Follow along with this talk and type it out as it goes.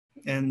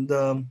And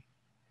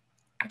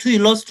to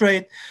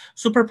illustrate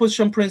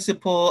superposition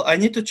principle, I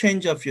need to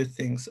change a few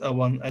things.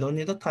 One, I don't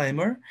need a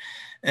timer.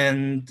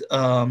 And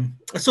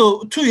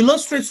so to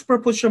illustrate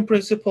superposition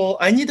principle,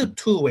 I need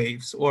two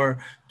waves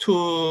or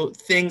two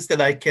things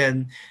that I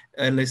can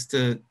at least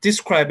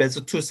describe as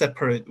two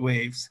separate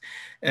waves.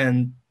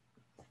 And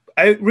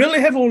I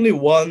really have only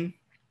one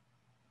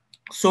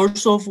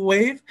source of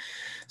wave.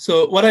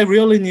 So what I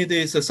really need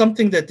is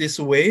something that this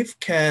wave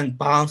can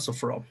bounce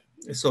from.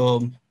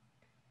 So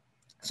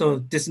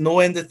this no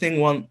end thing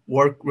won't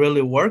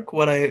really work.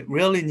 What I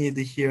really need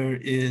here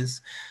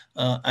is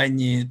I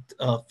need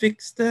a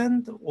fixed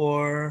end,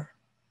 or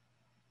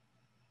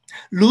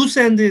loose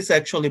end is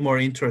actually more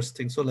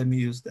interesting. So let me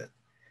use that.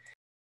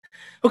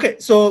 Okay,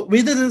 so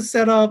with the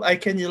setup, I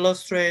can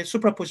illustrate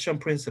superposition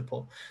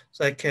principle.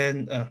 So I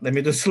can, let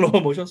me do slow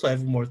motion so I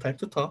have more time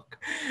to talk.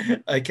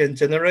 I can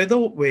generate a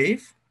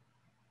wave.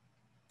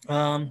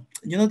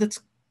 That's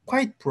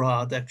quite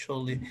broad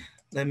actually.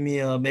 Let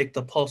me make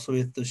the pulse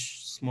width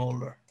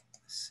smaller.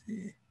 Let's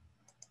see.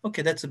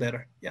 Okay, that's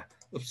better. Yeah.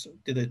 Oops,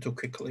 did it too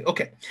quickly.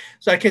 Okay,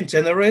 so I can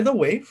generate a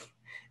wave.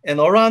 And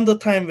around the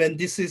time when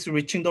this is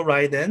reaching the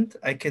right end,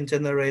 I can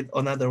generate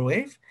another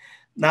wave.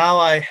 Now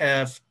I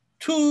have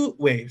two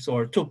waves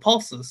or two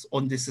pulses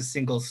on this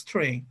single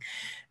string.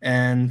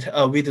 And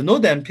with no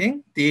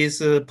damping,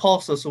 these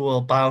pulses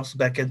will bounce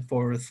back and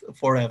forth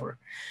forever.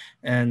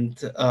 And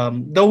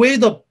the way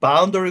the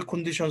boundary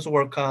conditions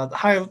work out,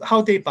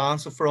 how they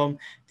bounce from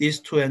these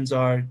two ends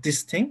are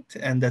distinct,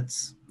 and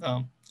that's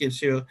gives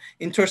you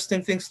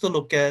interesting things to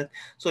look at.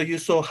 So you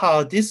saw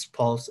how this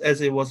pulse,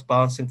 as it was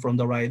bouncing from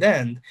the right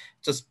end,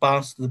 just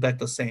bounced back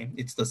the same.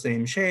 It's the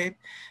same shape.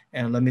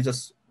 And let me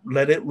just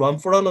let it run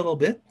for a little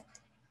bit.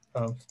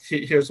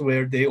 Here's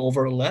where they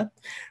overlap.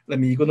 Let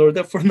me ignore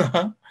that for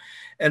now.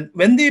 And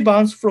when they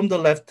bounce from the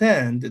left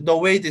hand, the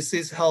way this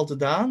is held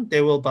down,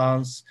 they will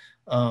bounce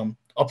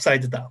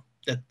upside down.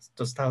 That's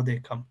just how they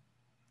come.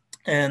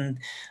 And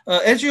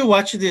as you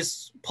watch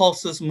these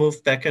pulses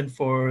move back and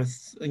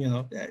forth,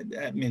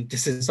 I mean,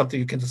 this is something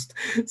you can just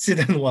sit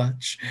and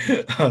watch.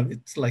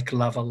 It's like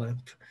lava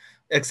lamp,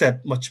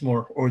 except much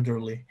more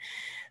orderly.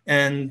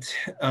 And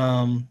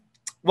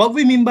what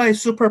we mean by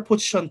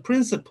superposition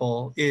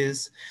principle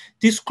is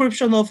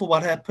description of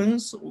what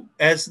happens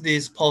as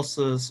these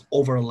pulses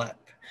overlap.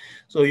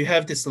 So you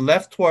have this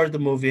leftward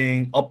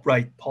moving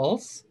upright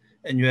pulse,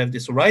 and you have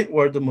this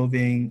rightward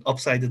moving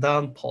upside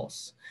down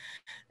pulse.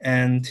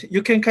 And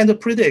you can kind of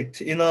predict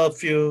in a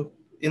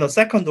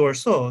second or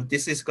so,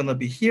 this is going to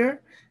be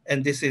here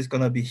and this is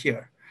going to be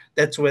here.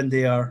 That's when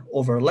they are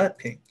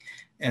overlapping.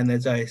 And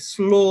as I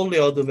slowly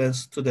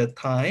advance to that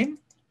time,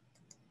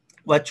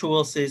 what you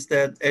will see is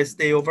that as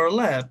they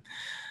overlap,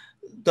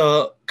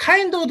 the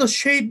kind of the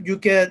shape you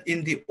get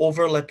in the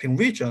overlapping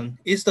region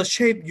is the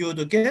shape you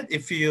would get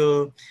if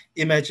you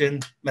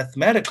imagine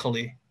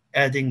mathematically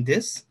adding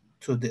this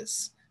to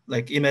this.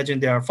 Like imagine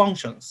there are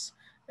functions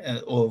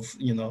of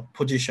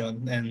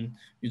position, and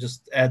you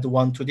just add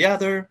one to the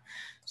other.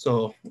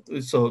 So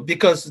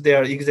because they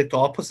are exact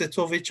opposites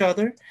of each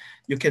other,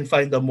 you can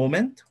find a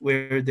moment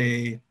where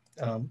they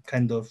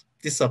kind of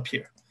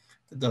disappear.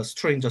 The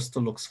string just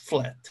looks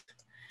flat.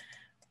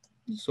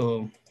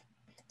 So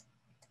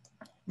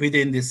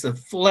within this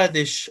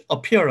flattish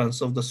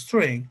appearance of the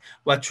string,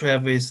 what you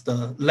have is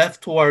the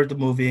leftward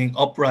moving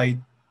upright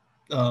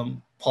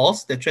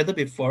pulse that you had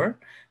before,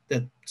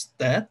 that's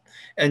that,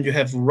 and you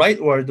have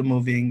rightward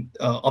moving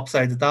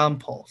upside down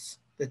pulse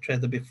that you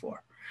had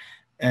before.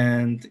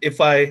 And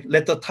if I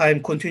let the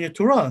time continue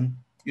to run,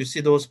 you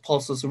see those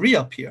pulses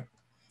reappear.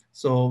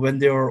 So when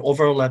they were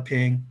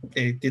overlapping,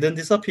 they didn't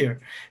disappear.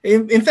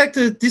 In fact,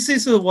 this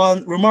is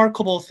one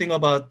remarkable thing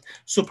about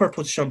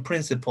superposition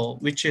principle,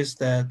 which is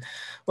that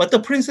what the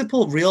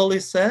principle really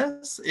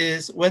says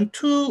is when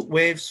two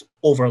waves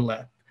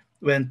overlap,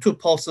 when two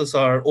pulses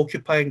are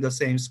occupying the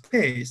same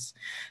space,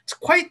 it's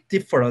quite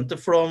different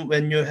from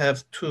when you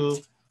have two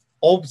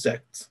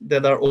objects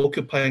that are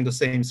occupying the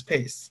same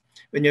space.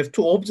 When you have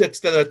two objects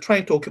that are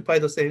trying to occupy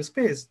the same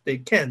space, they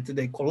can't,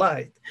 they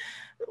collide.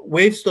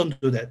 Waves don't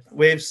do that.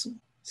 Waves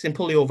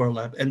simply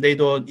overlap and they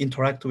don't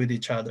interact with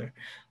each other.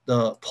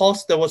 The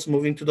pulse that was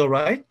moving to the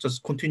right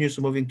just continues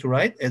moving to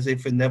right as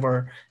if it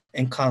never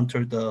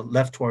encountered the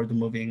leftward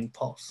moving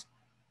pulse.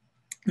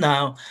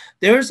 Now,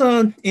 there's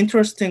an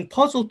interesting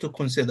puzzle to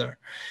consider,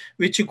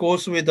 which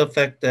goes with the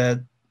fact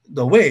that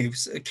the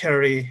waves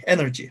carry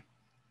energy.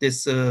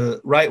 This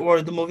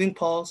rightward moving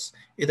pulse,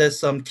 it has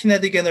some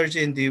kinetic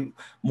energy in the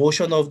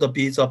motion of the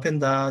beads up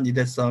and down. It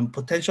has some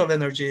potential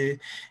energy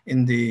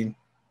in the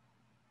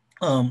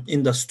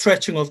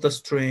stretching of the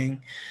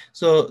string.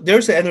 So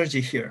there's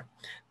energy here.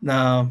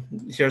 Now,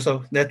 here's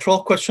a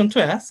natural question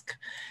to ask.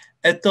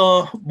 At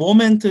the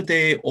moment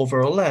they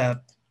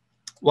overlap,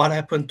 what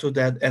happened to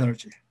that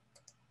energy?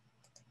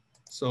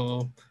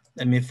 So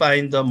let me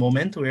find the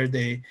moment where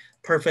they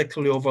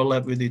perfectly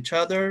overlap with each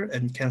other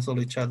and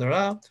cancel each other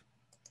out.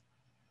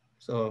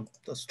 So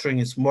the string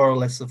is more or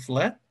less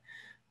flat,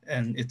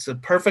 and it's a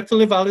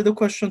perfectly valid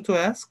question to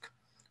ask.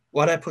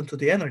 What happened to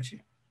the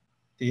energy?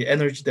 the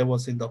energy that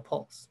was in the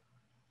pulse.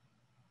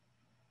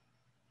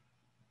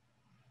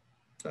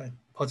 I'm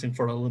pausing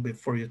for a little bit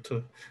for you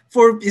to,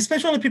 for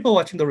especially people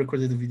watching the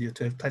recorded video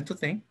to have time to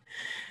think.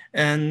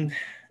 And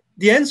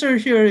the answer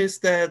here is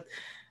that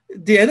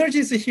the energy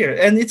is here,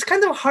 and it's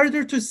kind of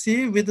harder to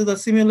see with the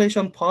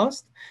simulation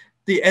paused.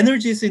 The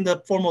energy is in the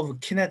form of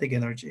kinetic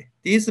energy.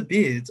 These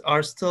beads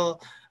are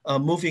still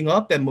moving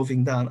up and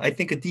moving down. I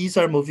think these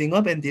are moving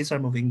up and these are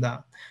moving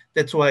down.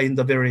 That's why in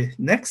the very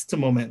next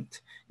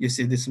moment, you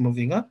see this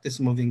moving up, this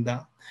moving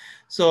down.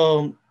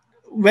 So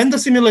when the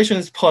simulation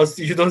is paused,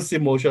 you don't see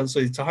motion, so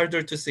it's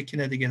harder to see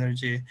kinetic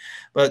energy.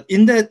 But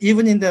in that,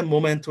 even in that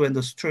moment when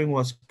the string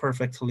was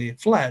perfectly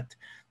flat,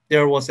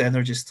 there was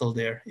energy still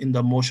there in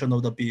the motion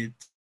of the bead.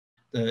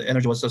 The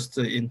energy was just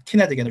in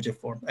kinetic energy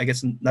form. I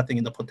guess nothing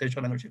in the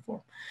potential energy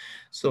form.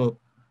 So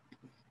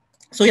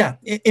yeah,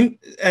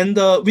 and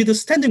with the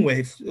standing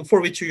wave, for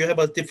which you have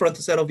a different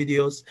set of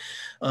videos,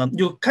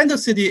 you kind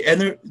of see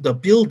the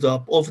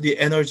buildup of the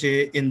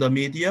energy in the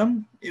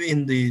medium,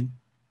 in the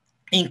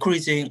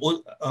increasing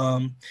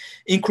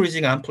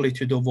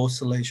amplitude of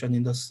oscillation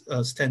in the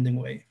standing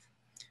wave.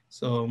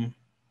 So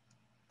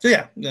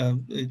yeah,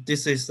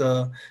 this is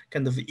a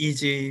kind of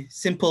easy,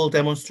 simple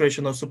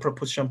demonstration of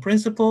superposition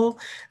principle,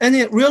 and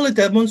it really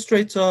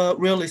demonstrates a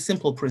really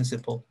simple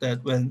principle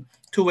that when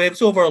two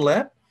waves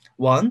overlap,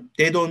 one,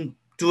 they don't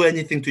do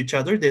anything to each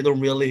other, they don't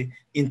really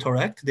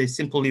interact, they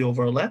simply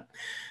overlap,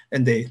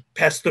 and they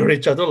pass through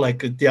each other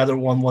like the other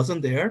one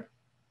wasn't there.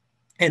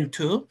 And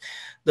two,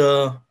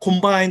 the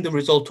combined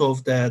result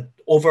of that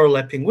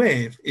overlapping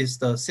wave is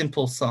the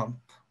simple sum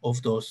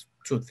of those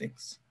two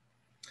things.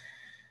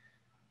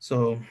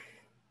 So,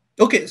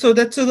 okay, so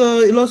that's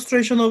the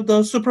illustration of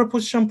the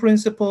superposition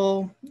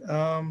principle.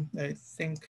 I think